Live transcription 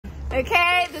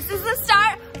Okay, this is the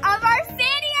start of our San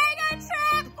Diego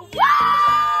trip. Woo!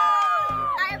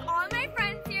 I have all my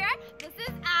friends here. This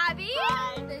is Abby.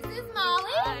 Hi. This is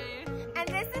Molly. Hi. And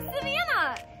this is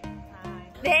Savannah. Hi.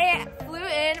 They flew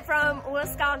in from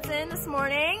Wisconsin this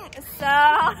morning, so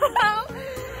and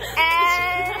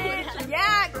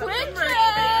yeah, quick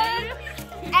trip.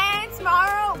 And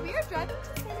tomorrow we are driving to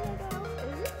San Diego.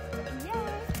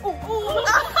 Yeah. Ooh.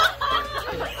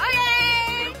 Okay.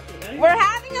 We're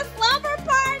having a slumber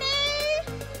party!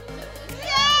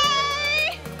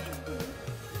 Yay!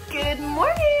 Good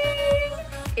morning!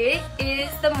 It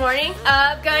is the morning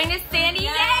of going to San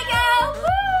Diego!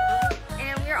 Woo!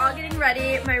 And we're all getting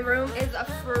ready. My room is a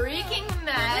freaking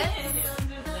mess.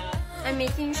 I'm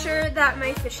making sure that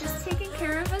my fish is taken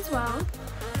care of as well.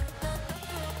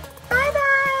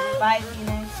 Bye-bye! Bye,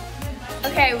 Phoenix.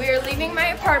 Okay, we are leaving my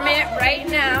apartment right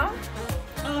now.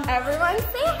 Everyone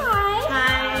say hi.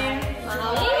 Hi.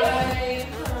 Molly.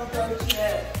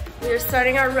 We're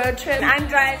starting our road trip. I'm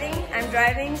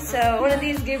driving, so one of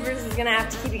these goobers is gonna have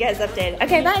to keep you guys updated.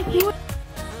 Okay, bye.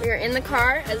 We are in the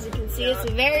car. As you can see, it's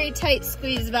a very tight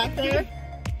squeeze back there.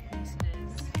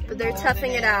 But they're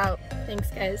toughing it out. Thanks,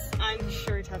 guys. I'm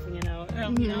sure toughing it out.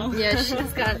 Yeah,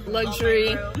 she's got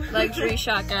luxury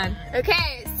shotgun.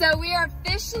 Okay, so we are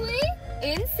officially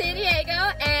in San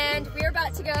Diego, and we're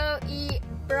about to go eat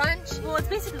brunch. Well, it's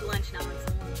basically lunch now.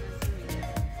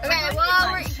 Okay,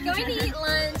 well, we're going to eat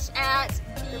lunch at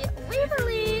the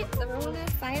Waverly. Is everyone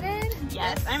excited?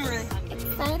 Yes, I'm really hungry.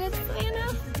 Excited, Savannah?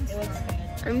 It looks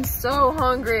good. I'm so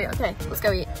hungry. Okay, let's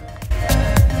go eat.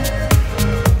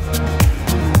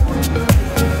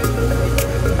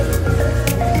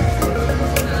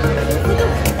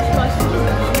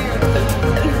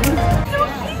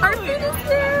 Our food is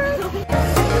here.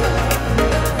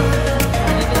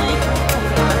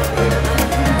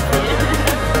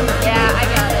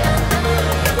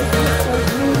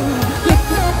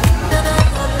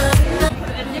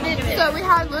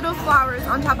 Little flowers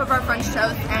on top of our French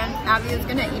toast, and Abby is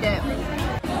gonna eat it.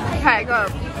 Okay, go.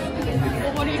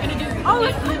 Well, what are you gonna do? Oh,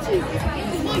 it's blue cheese.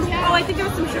 Oh, I think there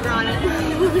was some sugar on it.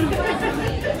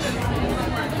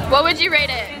 What would you rate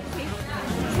it?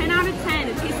 10 out of 10.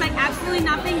 It tastes like absolutely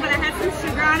nothing, but I had some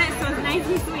sugar on it, so it's nice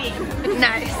and sweet.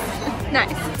 Nice,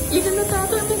 nice. Even the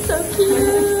bathroom is so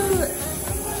cute.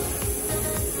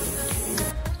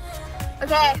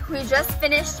 Okay, we just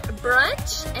finished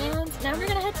brunch, and now we're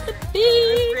gonna head to the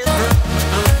beach.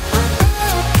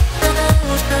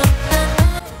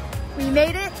 We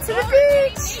made it to the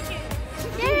beach.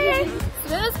 Yay!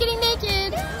 Savannah's getting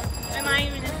naked. Am I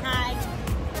even a tag?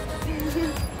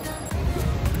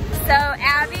 So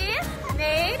Abby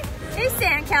made a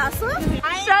sandcastle.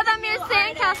 Show them your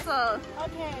sandcastle.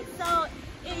 Okay, so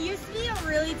it used to be a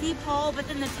really deep hole, but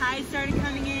then the tide started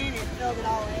coming in and filled it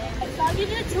all in. So I'll give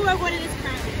you a tour of what it is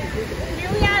currently.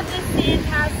 Here we have this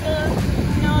sandcastle.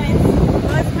 You know,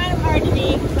 it's kind of hard to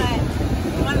make, but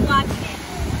we want to block it in.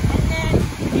 And then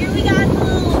here we got the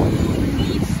little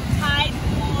beach tide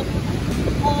pool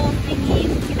hole thingy.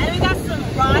 And then we got some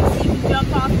rocks that you can jump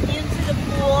off into the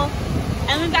pool.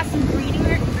 And we've got some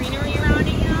greenery around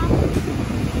it, you know.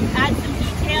 Add some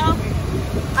detail.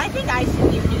 I think I should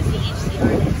be the new CHC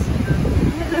artist.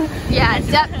 Yeah,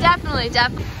 definitely.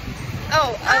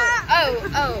 Oh.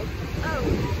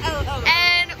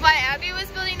 And while Abby was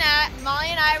building that, Molly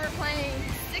and I were playing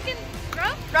stick and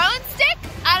throw and stick?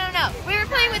 I don't know. We were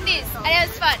playing with these, and it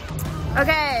was fun.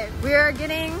 Okay, we are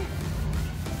getting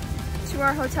to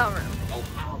our hotel room. Oh,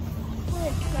 wow.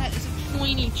 That is a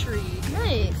pointy tree.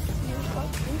 Nice. You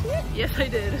walked into it? Yes, I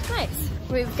did. Nice.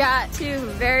 We've got two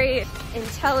very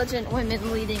intelligent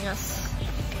women leading us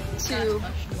to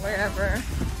wherever.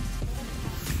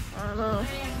 I don't know.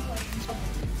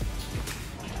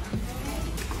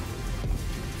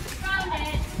 Found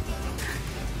it.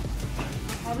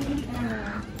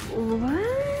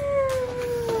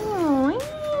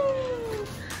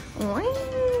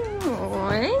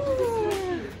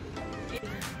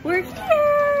 We're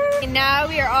here. And now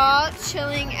we are all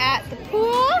chilling at the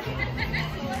pool.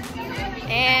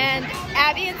 And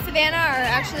Abby and Savannah are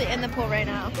actually in the pool right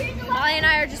now. Molly and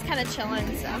I are just kind of chilling,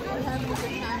 so we're having a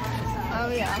good time. Oh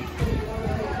yeah.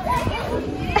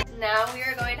 Now we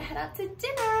are going to head out to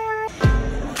dinner.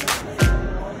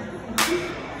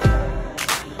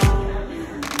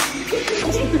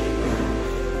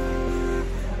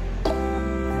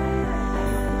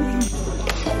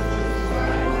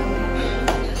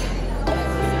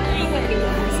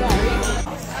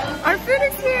 Our food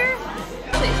is here.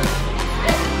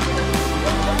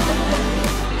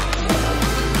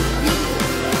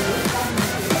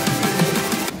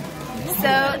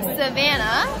 So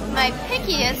Savannah, my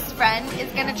pickiest best friend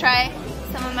is gonna try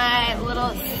some of my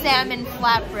little salmon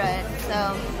flatbread,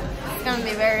 so it's gonna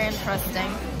be very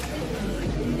interesting.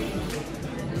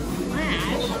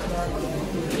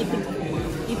 Eat the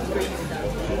green stuff.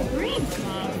 Green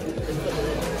stuff?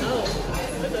 Oh,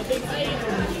 that's a big bite.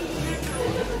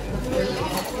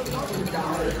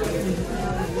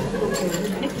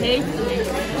 It tastes good.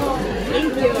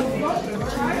 Thank you.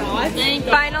 Thank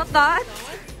you. Final thoughts?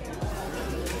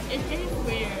 It tastes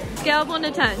weird. Scale of 1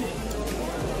 to 10.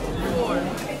 4.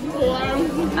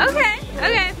 Okay.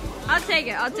 I'll take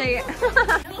it.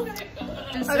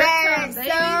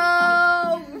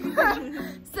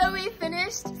 So we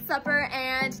finished supper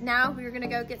and now we're gonna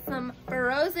go get some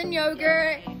frozen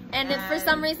yogurt. And if for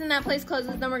some reason that place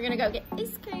closes, then we're gonna go get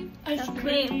ice cream. Ice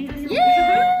cream.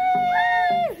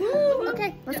 Yay! Woo!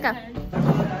 Okay, let's go.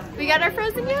 We got our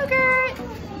frozen yogurt.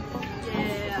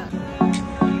 Yeah.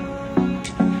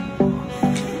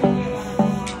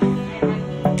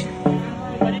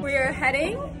 We are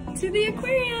heading to the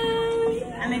aquarium.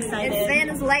 I'm excited. And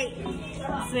Savannah's late.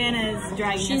 Savannah's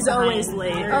dragging. She's always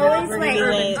late. Always We're late.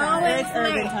 gonna be late. Always It's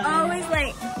urban late. time. Always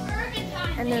late.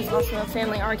 And there's also a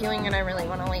family arguing and I really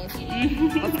want to leave.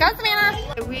 Let's go, Savannah.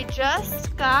 We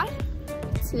just got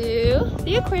to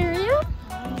the aquarium.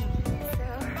 So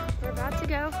we're about to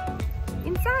go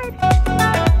inside.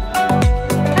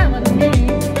 That was me.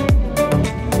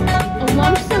 A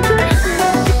lump sucker.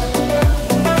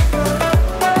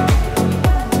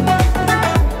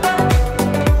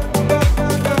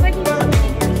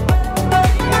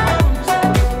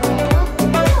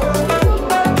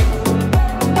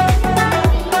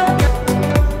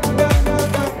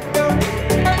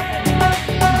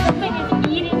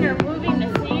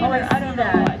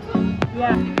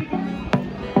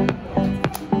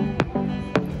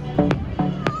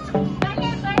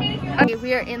 Okay,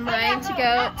 we are in line to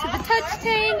go to the touch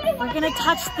tank. We're gonna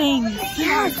touch things.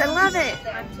 Yes, I love it.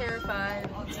 I'm terrified.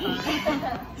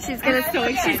 She's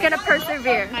gonna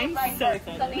persevere. I'm so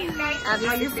excited.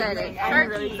 Abby's excited. I'm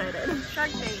really excited.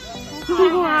 Shark Tank.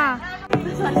 Wow.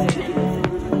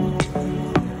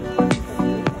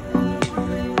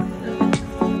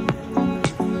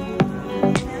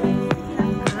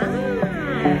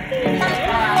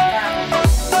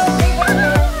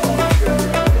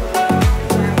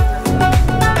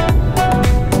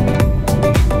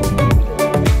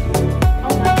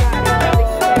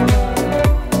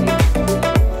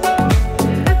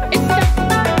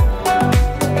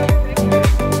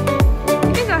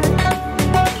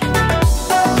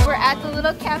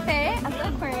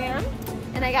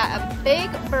 I got a big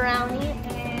brownie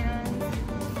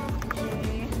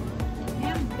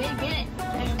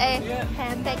and a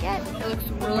ham baguette. It looks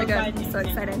really good. I'm so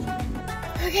excited.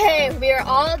 Okay, we are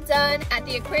all done at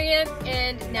the aquarium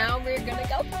and now we're gonna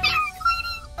go paragliding.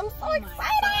 I'm so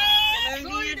excited!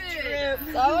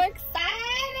 So excited!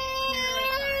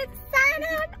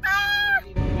 Ah!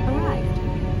 Arrived.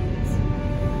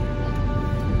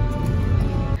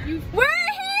 We're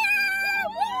here!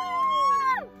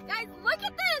 Woo! Guys, look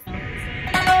at this!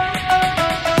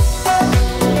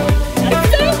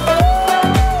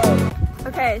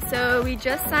 Okay, so we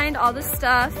just signed all the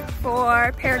stuff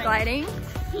for paragliding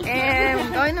and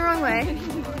I'm going the wrong way.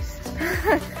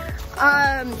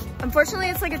 Unfortunately,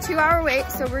 it's like a 2-hour wait,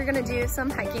 so we're gonna do some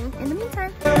hiking in the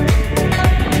meantime.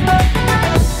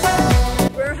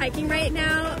 We're hiking right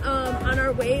now on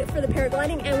our way for the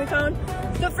paragliding and we found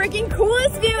the freaking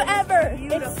coolest view ever.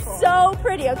 Beautiful. It's so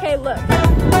pretty. Okay, look.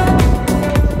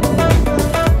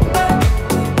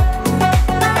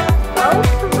 Oh,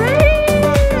 great!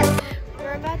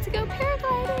 We're about to go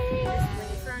paragliding.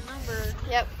 Waiting for our number.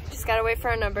 Yep, just gotta wait for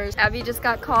our numbers. Abby just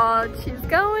got called. She's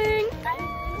going.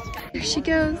 There she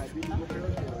goes.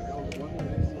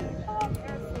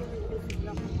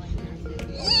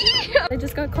 I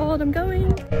just got called. I'm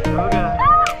going. Okay.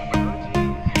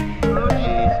 Oh,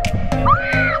 geez.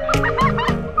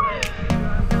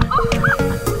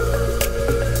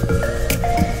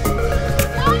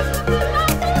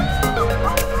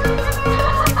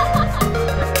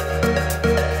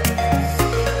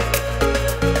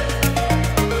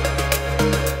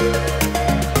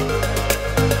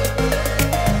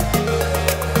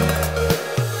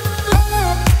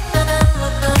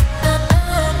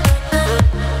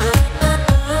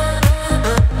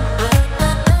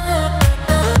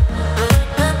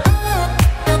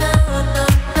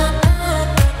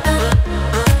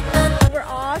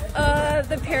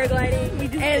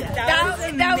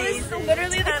 That was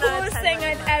literally the coolest thing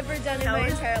I've ever done in my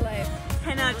entire life.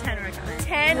 10 out of 10 recommend.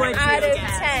 10 out of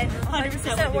 10.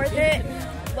 100% worth it.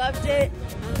 Loved it.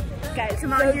 Guys,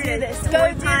 Come on, go here do it this. is.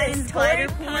 Go do Times this. glider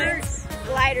Tour points.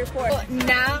 glider port.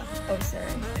 Now, oh sorry.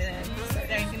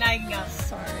 Now you can go.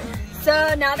 Sorry.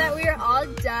 So now that we are all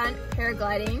done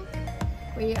paragliding,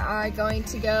 we are going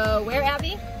to go where,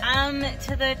 Abby?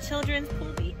 To the children's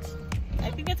pool beach. I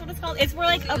think that's what it's called. It's more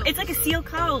like it's like a seal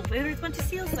cove. There's a bunch of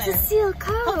seals there. It's a seal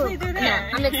cove. Hopefully they're there.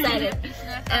 Yeah, I'm excited.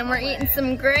 And we're eating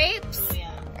some grapes. Oh,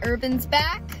 yeah. Urban's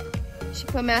back. She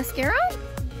put mascara on.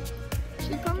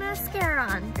 She put mascara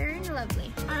on. Very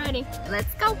lovely. Alrighty,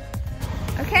 let's go.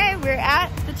 Okay, we're at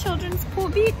the children's pool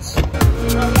beach.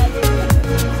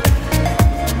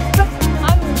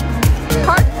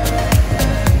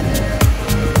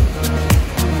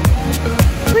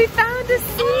 We found a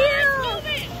seal!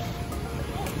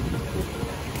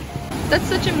 That's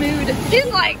such a mood. He's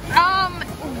like,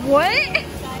 what?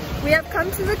 We have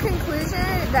come to the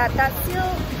conclusion that that seal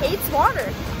hates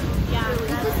water. Yeah. He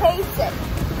just hates it.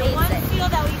 The one seal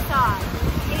that we saw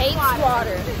Hates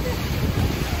water.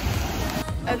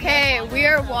 Okay, we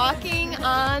are walking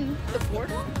on the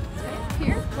boardwalk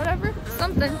here, whatever,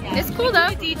 something. Yeah. It's cool though.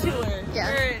 A detour. Yeah.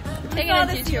 We're Taking a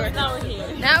detour. Now we're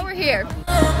here. Now we're here.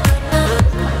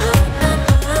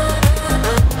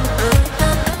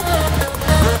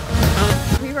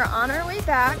 We were on our way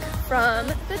back from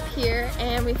the pier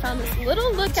and we found this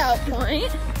little lookout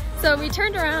point. So we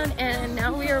turned around and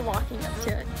now we are walking up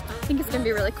to it. I think it's gonna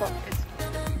be really cool. It's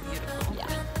beautiful. Yeah.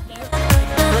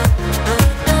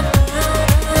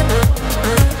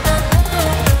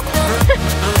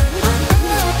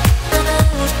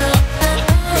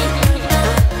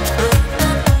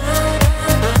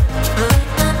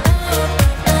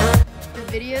 The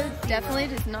video definitely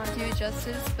does not do it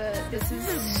justice, but this is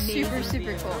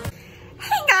super cool.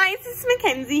 Hey guys, it's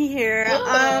Mackenzie here.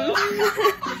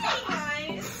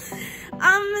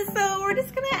 So we're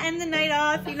just gonna end the night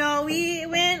off. You know, we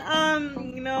went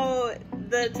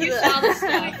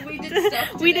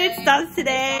we did stuff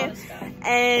today.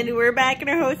 And we're back in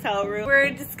our hotel room.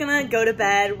 We're just gonna go to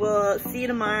bed. We'll see you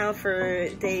tomorrow for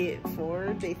day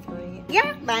 4, day 3.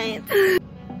 Yeah, bye.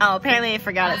 Oh, apparently I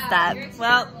forgot to stop.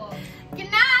 Well,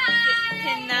 Good night!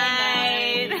 good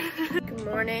night. Good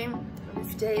morning.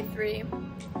 It's day 3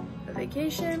 of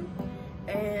vacation,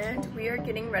 and we are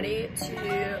getting ready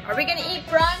to. Are we gonna eat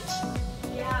brunch?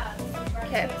 Yeah.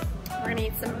 Okay. We're gonna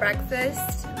eat some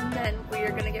breakfast, and then we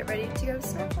are gonna get ready to go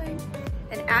snorkeling.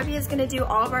 And Abby is gonna do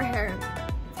all of our hair.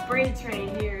 Braids right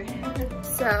here.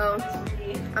 So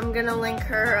I'm gonna link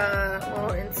her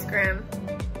little Instagram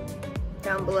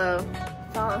down below.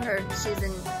 Follow her. She's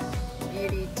in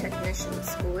beauty technician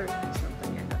school or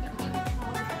something. I don't know.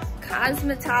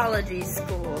 Cosmetology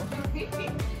school.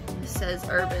 It says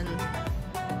Urban.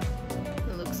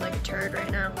 It looks like a turd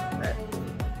right now, but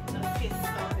Let's get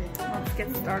started. let's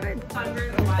get started.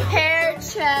 Hunger. Hair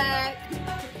check.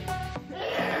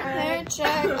 Hair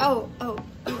check. Oh,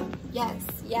 yes.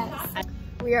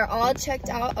 We are all checked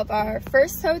out of our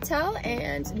first hotel,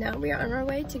 and now we are on our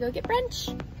way to go get brunch.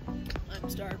 I'm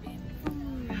starving.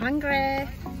 Hungry.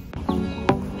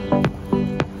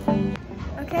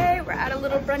 Okay, we're at a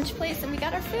little brunch place, and we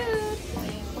got our food.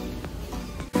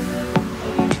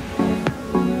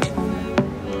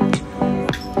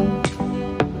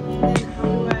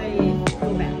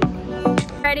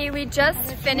 Ready, we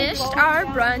just finished our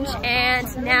brunch,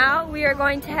 and now we are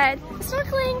going to head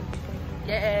snorkeling.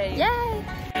 Yay. Yay!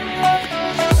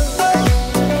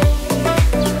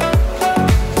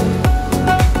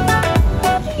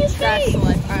 That's the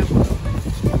life I want.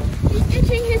 He's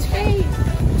itching his face.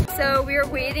 So we are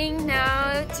waiting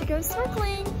now to go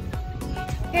snorkeling.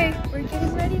 Okay, we're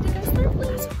getting ready to go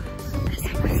snorkeling.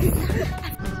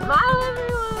 Smile,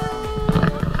 everyone!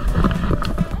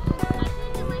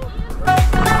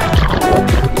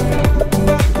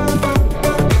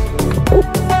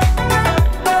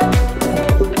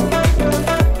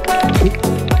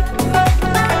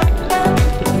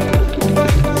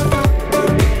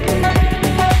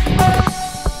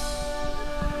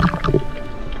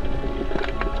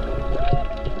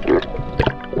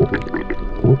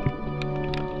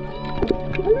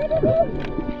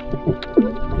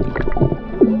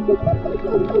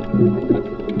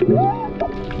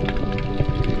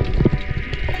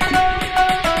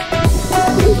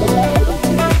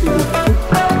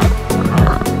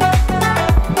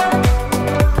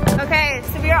 Okay,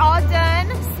 so we are all done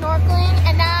snorkeling,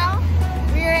 and now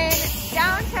we're in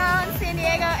downtown San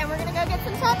Diego, and we're gonna go get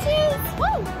some tattoos.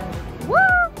 Woo! Woo!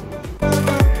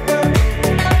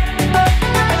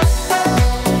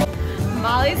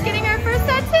 Molly's getting her first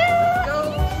tattoo.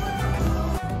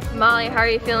 Go. Molly, how are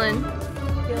you feeling?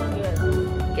 Feeling good.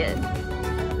 Good.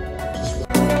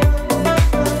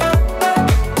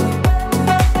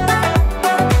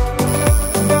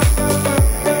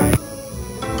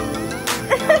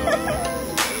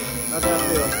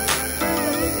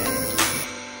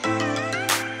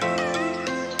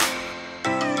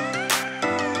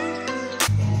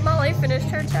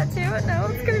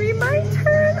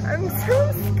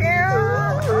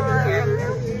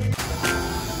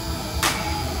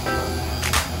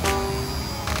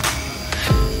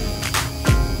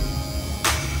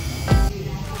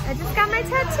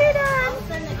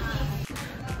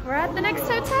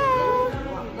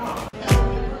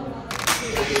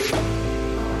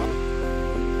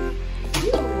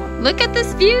 Look at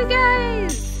this view,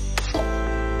 guys.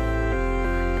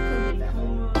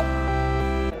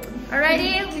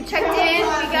 Alrighty, we checked in.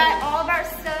 We got all of our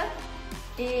stuff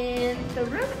in the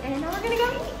room, and now we're gonna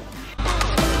go eat.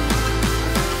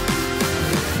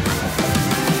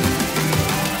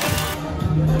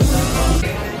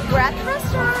 We're at the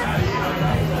restaurant.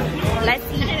 Let's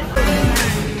eat.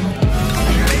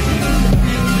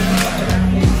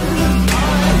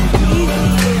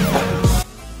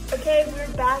 Okay, we're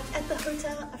back at the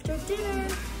hotel after dinner.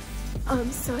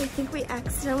 So I think we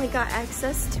accidentally got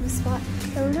access to a spot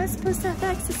that we're not supposed to have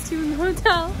access to in the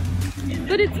hotel.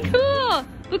 But it's cool.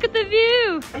 Look at the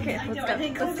view. Okay,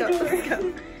 let's go.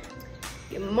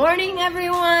 Good morning,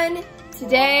 everyone.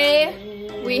 Today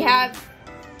we have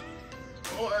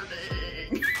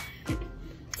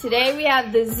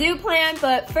the zoo plan,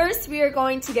 but first we are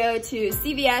going to go to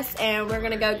CVS and we're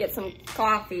gonna go get some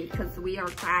coffee because we are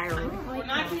tired. We're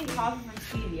not getting coffee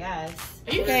from CVS.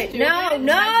 Okay,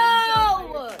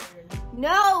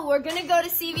 no, we're gonna go to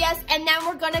CVS and then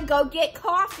we're gonna go get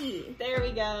coffee. There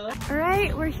we go. All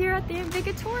right, we're here at the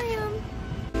Invigatorium.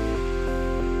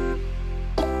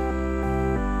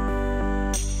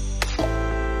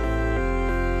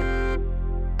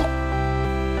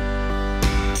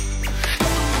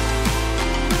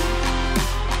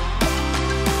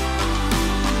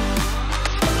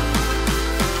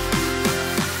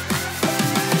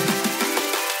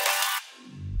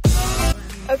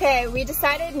 Okay, we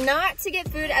decided not to get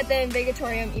food at the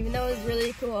Invigatorium, even though it was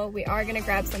really cool. We are gonna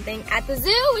grab something at the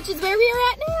zoo, which is where we are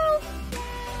at now.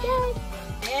 Yay!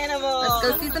 Animals. Let's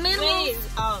go see some animals. Wait.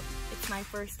 Oh, it's my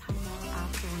first time at an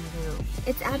actual zoo.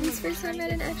 It's Abby's first time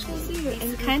at an actual zoo,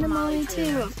 and kind of Molly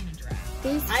too.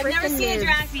 I've never seen a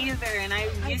giraffe either, and I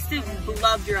used to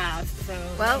love giraffes. So.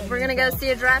 Well, we're gonna go see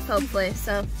a giraffe hopefully.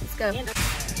 So let's go.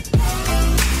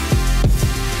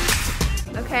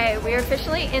 Okay, we are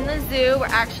officially in the zoo. We're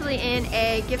actually in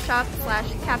a gift shop /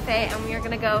 cafe, and we are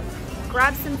gonna go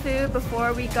grab some food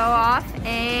before we go off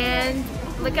and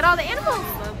look at all the animals.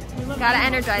 Gotta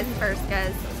energize first,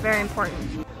 guys. It's very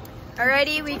important.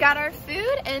 Alrighty, we got our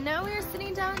food, and now we are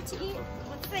sitting down to eat.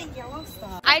 What's that yellow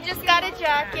stuff? I just got a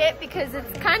jacket because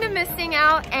it's kind of missing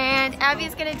out, and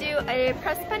Abby's gonna do a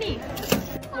pressed penny.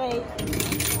 Wait.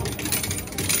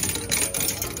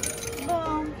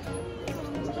 Boom.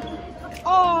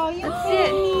 Oh, you That's kidding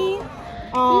it. me?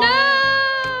 Oh, No!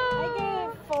 I get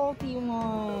a faulty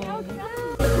one.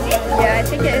 Yeah, I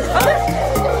think it is. Oh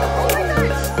my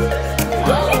gosh!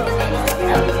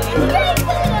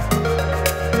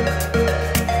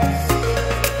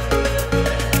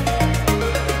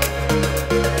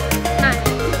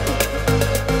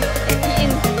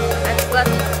 I've slept.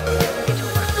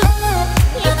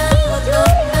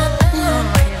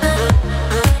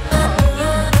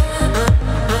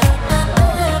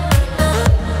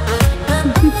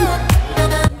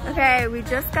 Okay, we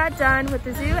just got done with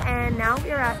the zoo and now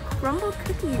we are at Crumble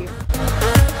Cookie.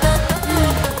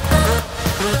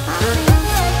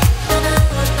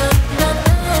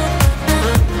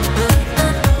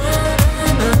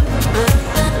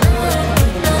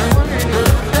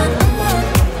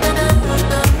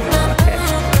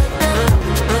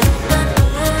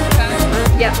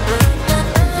 Yep.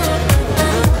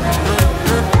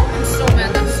 I'm so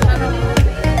mad that's not a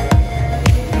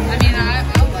I mean,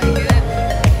 I'll like it.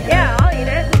 Yeah, I'll eat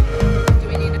it. Do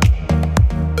we need it?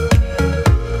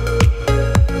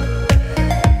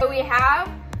 So we have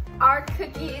our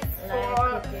cookies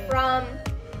from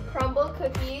Crumble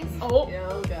Cookies. Oh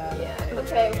god. Yeah.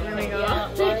 Okay. There we go. Yeah.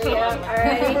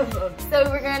 Alright. So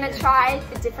we're gonna try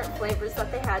the different flavors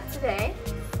that they had today.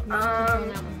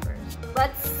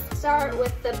 Let's start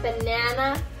with the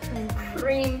banana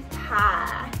cream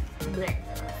pie.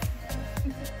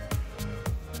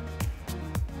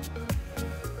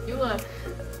 You look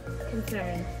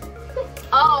concerned.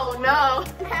 Oh no!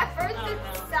 At first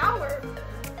it's sour.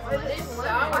 It is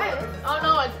sour. Oh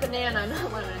no, it's banana,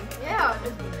 not lemon. Yeah.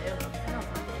 It's banana. I don't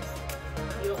like this.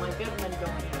 You don't like it, then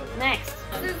don't eat it. Next.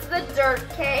 This is the dirt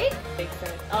cake. Makes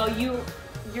sense. Oh, you're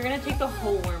gonna take the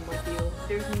whole worm with you.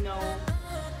 There's no.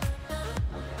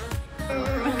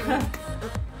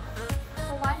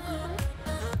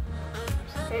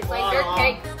 It's like dirt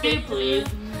cake. Okay, please.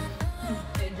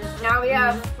 Now we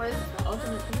have what is this?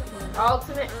 Ultimate peanut butter.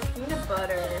 Ultimate peanut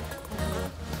butter.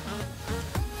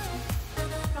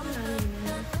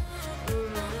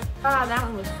 Ah, that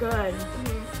one was good.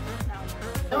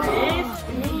 This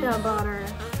Peanut butter.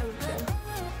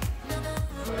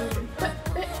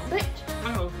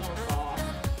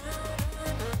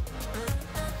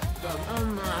 Oh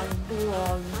my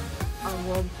god. I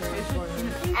love peanut butter.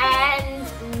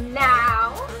 And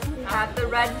now we have got the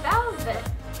red velvet.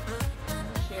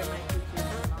 Share my cookies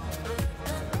with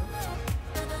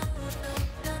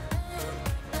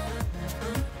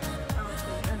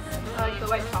I like the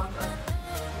white chocolate.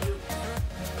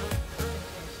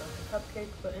 cupcake,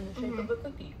 but in the shape of a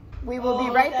cookie. We will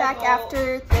be right back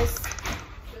after this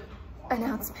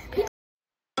announcement.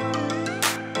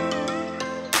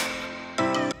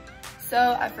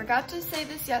 So I forgot to say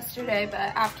this yesterday, but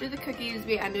after the cookies,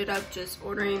 we ended up just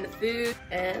ordering the food,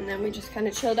 and then we just kind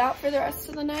of chilled out for the rest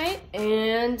of the night.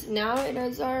 And now it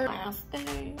is our last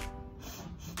day.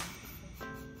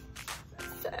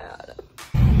 Sad.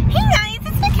 Hey guys,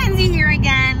 it's Mackenzie here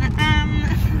again.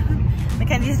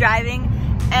 Mackenzie's driving,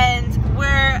 and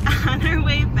we're on our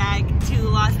way back to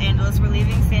Los Angeles. We're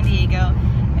leaving San Diego.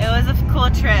 It was a cool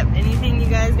trip. Anything you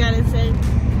guys gotta say?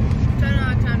 10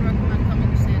 out of 10 recommend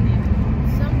coming to San Diego.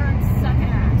 Sunburns suck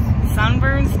ass.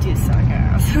 Sunburns do suck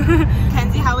ass.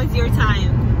 Mackenzie, how was your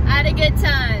time? I had a good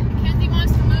time. Mackenzie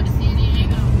wants to move to San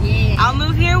Diego. Yeah. I'll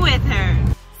move here with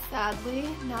her. Sadly,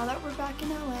 now that we're back in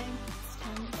LA, it's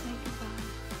time to say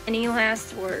goodbye. Any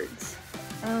last words?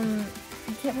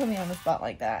 You can't put me on the spot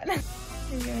like that. I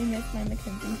really miss my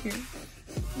Mackenzie here.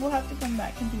 We'll have to come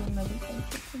back and do another fun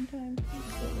trip sometime.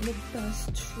 One of the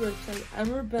best trips I've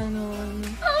ever been on.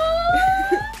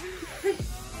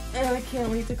 And I can't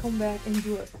wait to come back and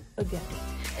do it again.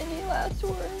 Any last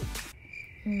words?